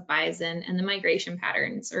diets of bison and the migration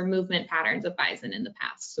patterns or movement patterns of bison in the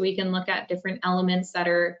past. So we can look at different elements that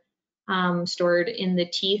are stored in the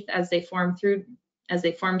teeth as they formed through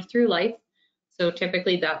life. So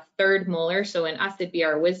typically the third molar, so in us it'd be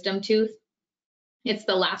our wisdom tooth. It's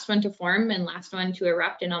the last one to form and last one to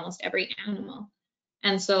erupt in almost every animal.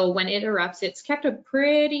 And so when it erupts, it's kept a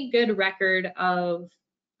pretty good record of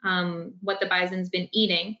what the bison's been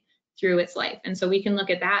eating through its life. And so we can look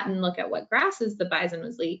at that and look at what grasses the bison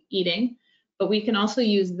was eating, but we can also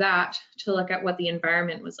use that to look at what the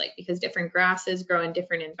environment was like, because different grasses grow in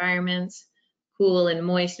different environments, cool and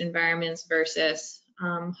moist environments versus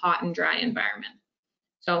hot and dry environment.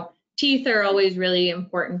 So teeth are always really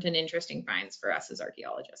important and interesting finds for us as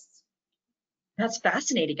archaeologists. That's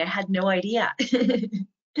fascinating. I had no idea.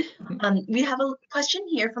 We have a question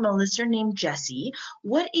here from a listener named Jessie.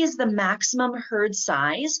 What is the maximum herd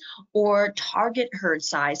size or target herd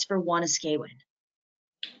size for Wanuskewin?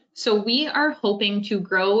 So we are hoping to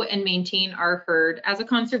grow and maintain our herd as a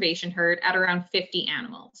conservation herd at around 50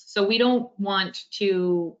 animals. So we don't want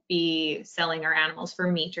to be selling our animals for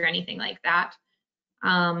meat or anything like that,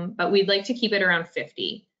 but we'd like to keep it around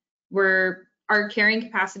 50. Our carrying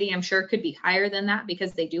capacity, I'm sure, could be higher than that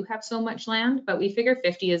because they do have so much land, but we figure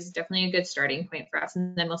 50 is definitely a good starting point for us,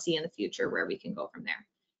 and then we'll see in the future where we can go from there.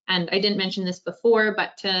 And I didn't mention this before,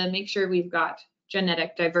 but to make sure we've got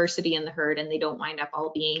genetic diversity in the herd and they don't wind up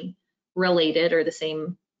all being related or the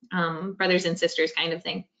same brothers and sisters kind of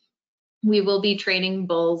thing, we will be trading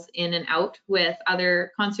bulls in and out with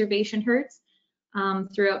other conservation herds.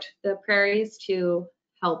 throughout the prairies to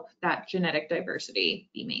help that genetic diversity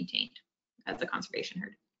be maintained as a conservation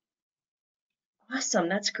herd. Awesome,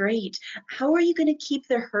 that's great. How are you going to keep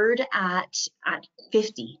the herd at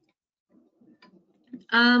 50?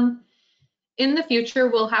 In the future,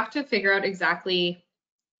 we'll have to figure out exactly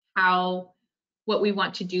what we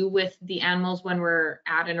want to do with the animals when we're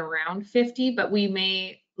at and around 50, but we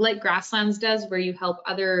may, like grasslands does, where you help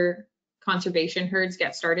other conservation herds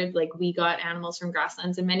get started. Like we got animals from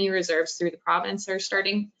grasslands, and many reserves through the province are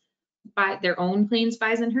starting by their own Plains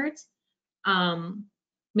Bison herds.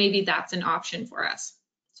 Maybe that's an option for us.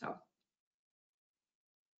 So.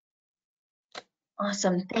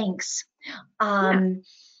 Awesome, thanks. Yeah.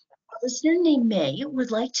 A listener named May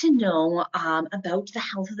would like to know about the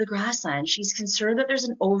health of the grassland. She's concerned that there's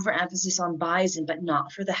an overemphasis on bison, but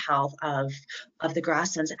not for the health of the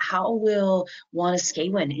grasslands. How will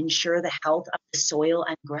Wanuskewin ensure the health of the soil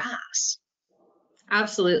and grass?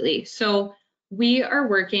 Absolutely. So we are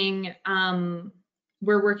working,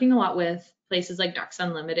 we're working a lot with places like Ducks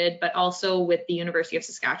Unlimited, but also with the University of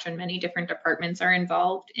Saskatchewan. Many different departments are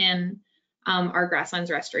involved in our grasslands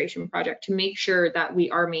restoration project to make sure that we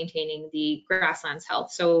are maintaining the grasslands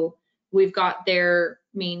health. So we've got their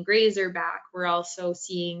main grazer back. We're also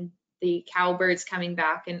seeing the cowbirds coming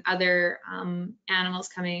back and other animals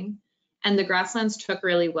coming. And the grasslands took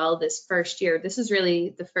really well this first year. This is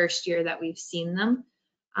really the first year that we've seen them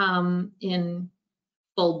in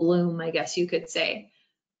full bloom, I guess you could say.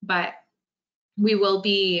 But we will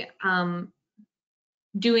be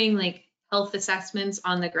doing like health assessments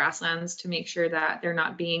on the grasslands to make sure that they're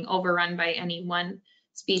not being overrun by any one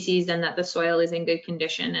species and that the soil is in good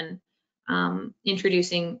condition, and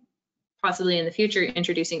introducing, possibly in the future,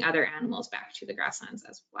 introducing other animals back to the grasslands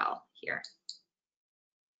as well here.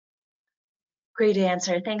 Great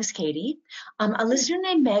answer. Thanks, Katie. A listener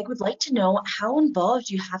named Meg would like to know how involved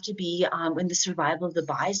you have to be in the survival of the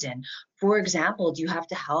bison. For example, do you have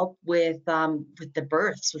to help with the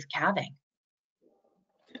births, with calving?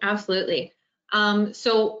 Absolutely.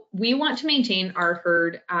 So we want to maintain our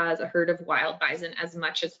herd as a herd of wild bison as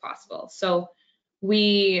much as possible. So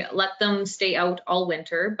we let them stay out all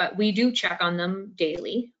winter, but we do check on them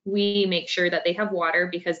daily. We make sure that they have water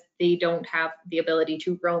because they don't have the ability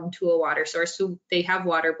to roam to a water source. So they have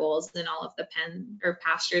water bowls in all of the pen or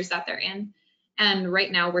pastures that they're in. And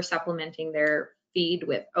right now we're supplementing their feed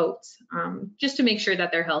with oats, just to make sure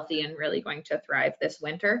that they're healthy and really going to thrive this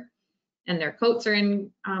winter, and their coats are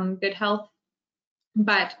in good health.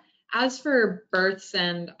 But as for births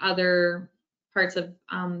and other parts of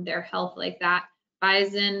their health like that,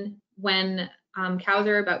 bison, when cows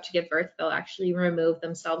are about to give birth, they'll actually remove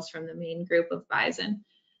themselves from the main group of bison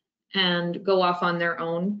and go off on their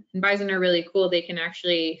own. And bison are really cool. They can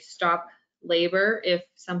actually stop labor if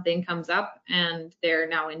something comes up and they're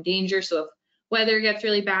now in danger. So if weather gets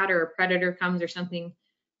really bad or a predator comes or something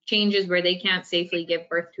changes where they can't safely give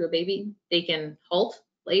birth to a baby, they can halt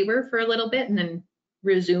labor for a little bit and then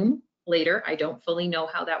resume later. I don't fully know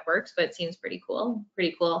how that works, but it seems pretty cool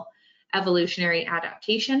evolutionary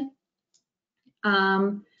adaptation.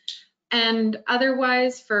 And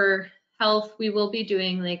otherwise, for health, we will be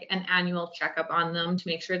doing like an annual checkup on them to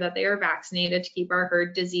make sure that they are vaccinated to keep our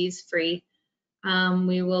herd disease free.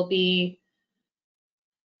 We will be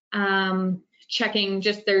checking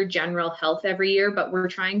just their general health every year, but we're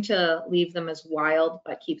trying to leave them as wild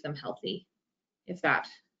but keep them healthy.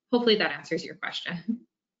 Hopefully that answers your question.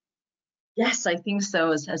 Yes, I think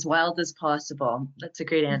so, as wild as possible. That's a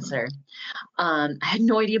great answer. I had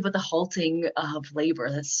no idea about the halting of labor.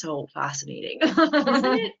 That's so fascinating. Isn't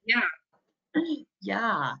it?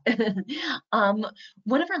 Yeah.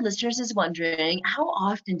 One of our listeners is wondering, how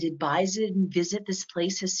often did bison visit this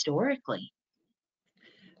place historically?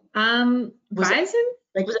 Bison? Was it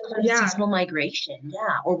part of seasonal migration?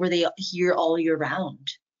 Yeah. Or were they here all year round?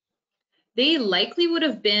 They likely would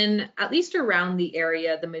have been at least around the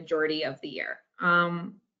area the majority of the year.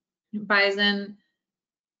 Bison,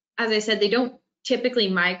 as I said, they don't typically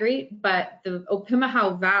migrate, but the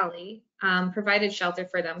Opimahau Valley provided shelter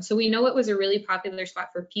for them. So we know it was a really popular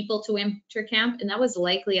spot for people to winter camp, and that was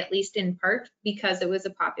likely, at least in part, because it was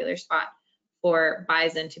a popular spot for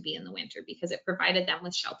bison to be in the winter because it provided them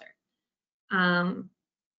with shelter.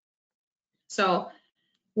 So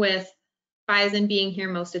with bison being here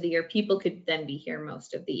most of the year, people could then be here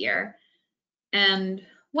most of the year. And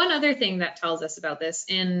one other thing that tells us about this,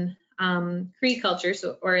 in Cree culture,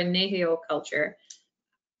 or in Neheo culture,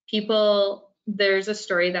 there's a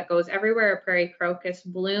story that goes, everywhere a prairie crocus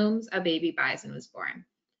blooms, a baby bison was born.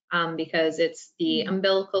 because it's the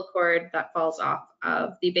umbilical cord that falls off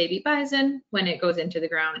of the baby bison. When it goes into the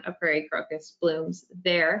ground, a prairie crocus blooms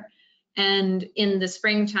there. And in the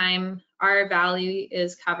springtime, our valley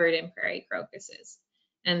is covered in prairie crocuses.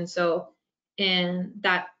 And so,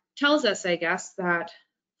 that tells us, I guess, that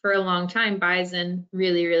for a long time, bison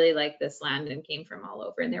really, really liked this land and came from all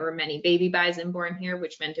over. And there were many baby bison born here,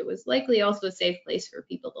 which meant it was likely also a safe place for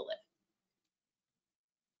people to live.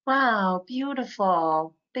 Wow,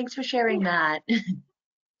 beautiful. Thanks for sharing that.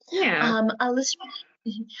 Yeah. A listener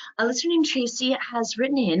named Tracy has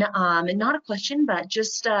written in, not a question, but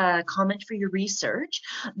just a comment for your research,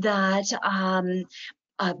 that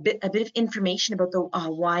a bit of information about the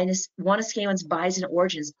Wanuskewin's bison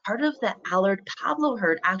origins. Part of the Allard Pablo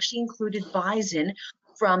herd actually included bison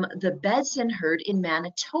from the Bedson herd in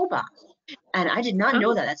Manitoba. And I did not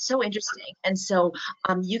know that. That's so interesting. And so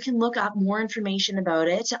you can look up more information about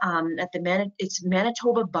it at it's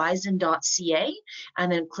manitobabison.ca,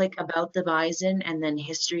 and then click about the bison and then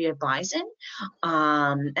history of bison.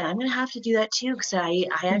 And I'm gonna have to do that too, because I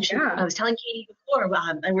was telling Katie before,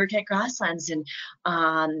 I work at Grasslands, and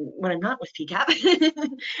when I'm not with PCAP,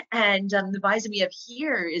 and the bison we have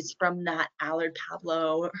here is from that Allard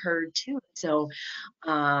Pablo herd too. So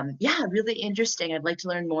yeah, really interesting. I'd like to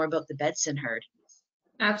learn more about the Bedson herd.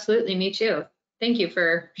 Absolutely, me too. Thank you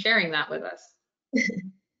for sharing that with us.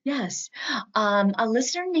 Yes. A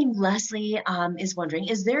listener named Leslie is wondering,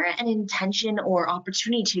 is there an intention or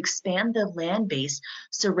opportunity to expand the land base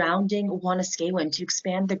surrounding Wanuskewin, to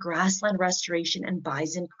expand the grassland restoration and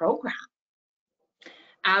bison program?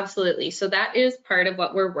 Absolutely. So that is part of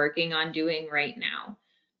what we're working on doing right now.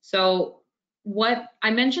 So what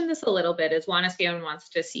I mentioned this a little bit is Wanuskewin wants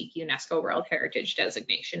to seek UNESCO World Heritage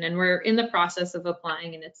designation, and we're in the process of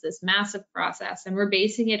applying, and it's this massive process, and we're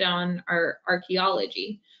basing it on our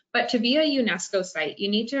archaeology. But to be a UNESCO site, you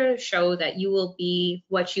need to show that you will be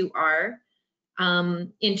what you are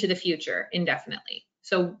into the future indefinitely.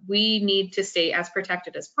 So we need to stay as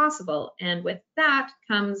protected as possible, and with that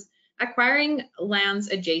comes acquiring lands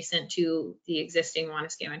adjacent to the existing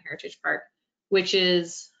Wanuskewin Heritage Park, which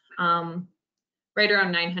is right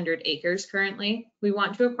around 900 acres currently. We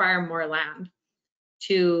want to acquire more land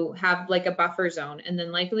to have like a buffer zone, and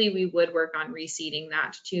then likely we would work on reseeding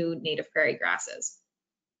that to native prairie grasses.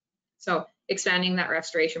 So expanding that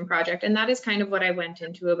restoration project, and that is kind of what I went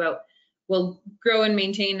into about. We'll grow and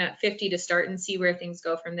maintain at 50 to start and see where things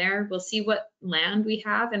go from there. We'll see what land we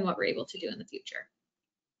have and what we're able to do in the future.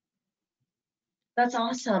 That's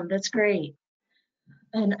awesome. That's great.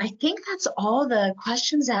 And I think that's all the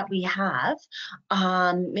questions that we have.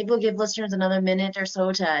 Maybe we'll give listeners another minute or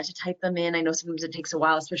so to type them in. I know sometimes it takes a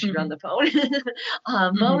while, especially around the phone.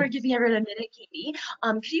 While we're giving everyone a minute, Katie,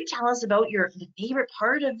 could you tell us about the favorite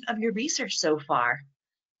part of your research so far?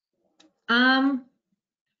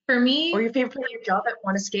 For me, or your favorite part of your job at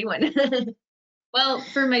Wanuskewin? Well,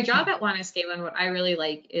 for my job at Wanuskewin, what I really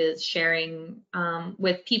like is sharing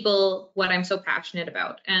with people what I'm so passionate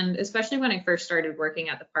about. And especially when I first started working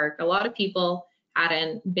at the park, a lot of people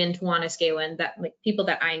hadn't been to Wanuskewin, like people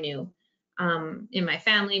that I knew in my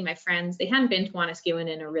family, my friends, they hadn't been to Wanuskewin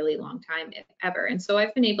in a really long time, if ever. And so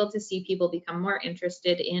I've been able to see people become more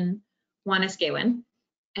interested in Wanuskewin,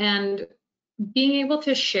 and being able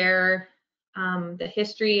to share the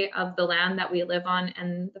history of the land that we live on,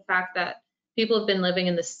 and the fact that people have been living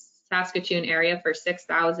in the Saskatchewan area for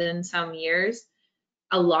 6,000 some years.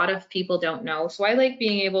 A lot of people don't know. So I like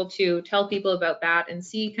being able to tell people about that and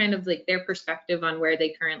see kind of like their perspective on where they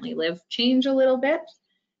currently live change a little bit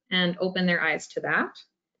and open their eyes to that.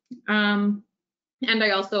 And I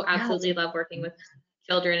also absolutely love working with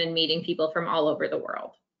children and meeting people from all over the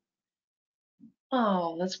world.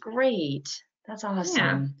 Oh, that's great. That's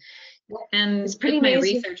awesome. Yeah. And it's pretty my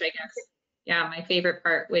research, I guess. Yeah, my favorite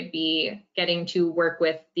part would be getting to work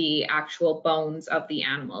with the actual bones of the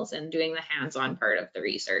animals and doing the hands-on part of the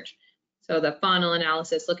research. So the faunal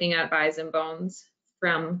analysis, looking at bison bones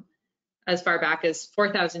from as far back as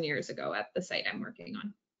 4,000 years ago at the site I'm working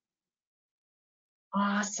on.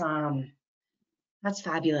 Awesome. That's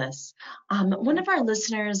fabulous. One of our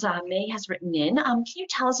listeners, May, has written in. Can you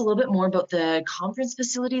tell us a little bit more about the conference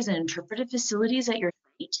facilities and interpretive facilities at your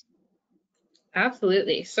site?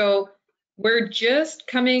 Absolutely. So we're just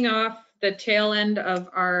coming off the tail end of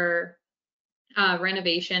our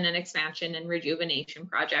renovation and expansion and rejuvenation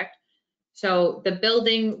project. So the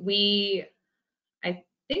building, I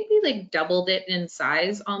think we like doubled it in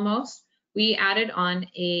size almost. We added on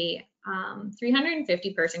a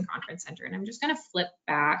 350 person conference center, and I'm just going to flip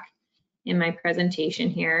back in my presentation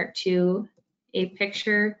here to a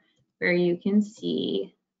picture where you can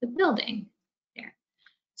see the building there.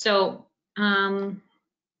 So on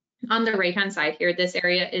the right-hand side here, this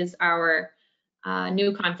area is our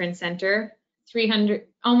new conference center,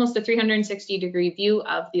 almost a 360-degree view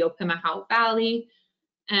of the Opimahao Valley.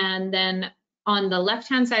 And then on the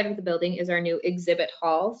left-hand side of the building is our new exhibit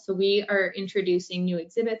hall. So we are introducing new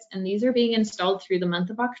exhibits, and these are being installed through the month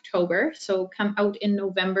of October. So come out in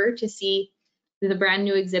November to see the brand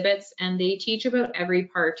new exhibits, and they teach about every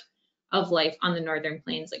part of life on the Northern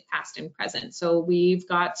Plains, like past and present. So we've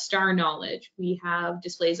got star knowledge. We have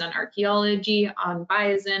displays on archaeology, on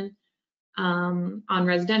bison, on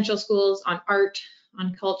residential schools, on art,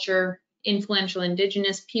 on culture, influential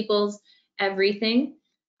Indigenous peoples, everything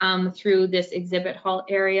through this exhibit hall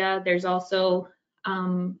area. There's also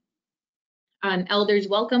an Elders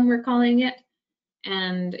Welcome, we're calling it,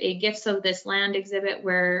 and a Gifts of This Land exhibit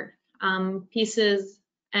where pieces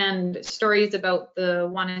and stories about the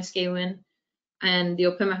Wanuskewin and the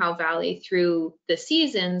Opimahao Valley through the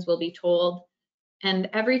seasons will be told. And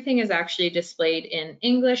everything is actually displayed in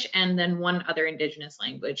English and then one other Indigenous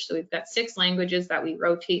language. So we've got 6 languages that we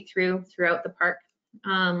rotate throughout the park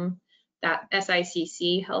that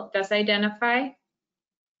SICC helped us identify.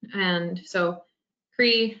 And so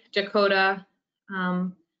Cree, Dakota,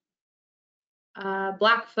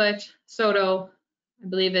 Blackfoot, Saulteaux, I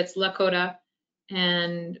believe it's Lakota,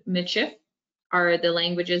 and Michif are the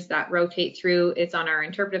languages that rotate through. It's on our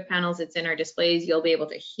interpretive panels, it's in our displays. You'll be able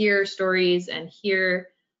to hear stories and hear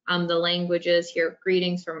the languages, hear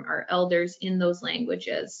greetings from our elders in those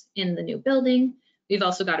languages in the new building. We've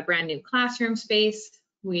also got a brand new classroom space.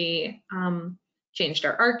 We changed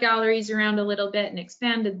our art galleries around a little bit and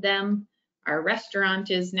expanded them. Our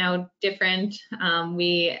restaurant is now different.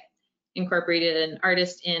 We incorporated an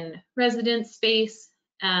artist in residence space,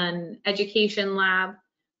 an education lab,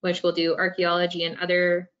 which will do archaeology and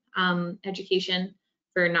other education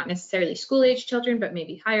for not necessarily school-age children, but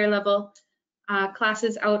maybe higher level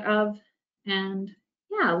classes out of. And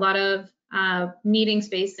yeah, a lot of meeting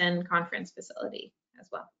space and conference facility as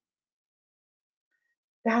well.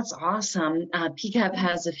 That's awesome. PCAP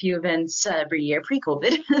has a few events every year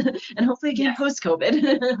pre-COVID and hopefully again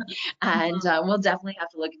post-COVID. And we'll definitely have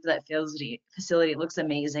to look into that facility. It looks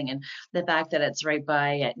amazing. And the fact that it's right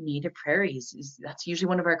by native prairies, that's usually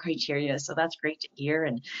one of our criteria. So that's great to hear.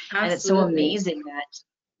 And it's so amazing that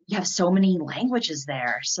you have so many languages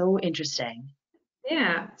there. So interesting.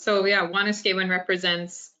 Yeah, so yeah, Wanuskewin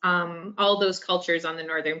represents all those cultures on the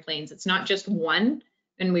Northern Plains. It's not just one.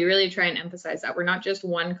 And we really try and emphasize that we're not just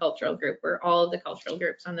one cultural group, we're all of the cultural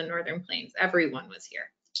groups on the Northern Plains. Everyone was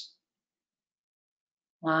here.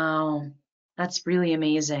 Wow, that's really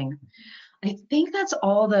amazing. I think that's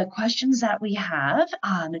all the questions that we have.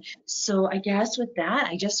 So I guess with that,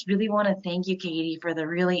 I just really want to thank you, Katie, for the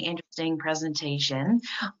really interesting presentation.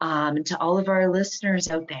 To all of our listeners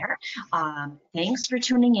out there, thanks for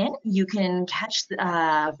tuning in. You can catch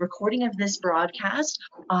the recording of this broadcast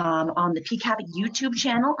on the PCAP YouTube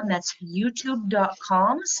channel, and that's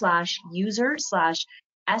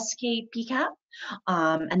youtube.com/user/SKPCAP.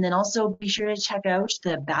 And then also be sure to check out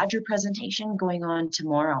the Badger presentation going on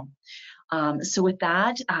tomorrow. So with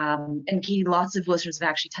that, and Katie, lots of listeners have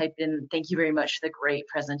actually typed in, thank you very much for the great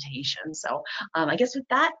presentation. So I guess with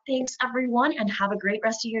that, thanks everyone and have a great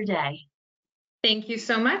rest of your day. Thank you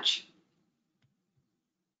so much.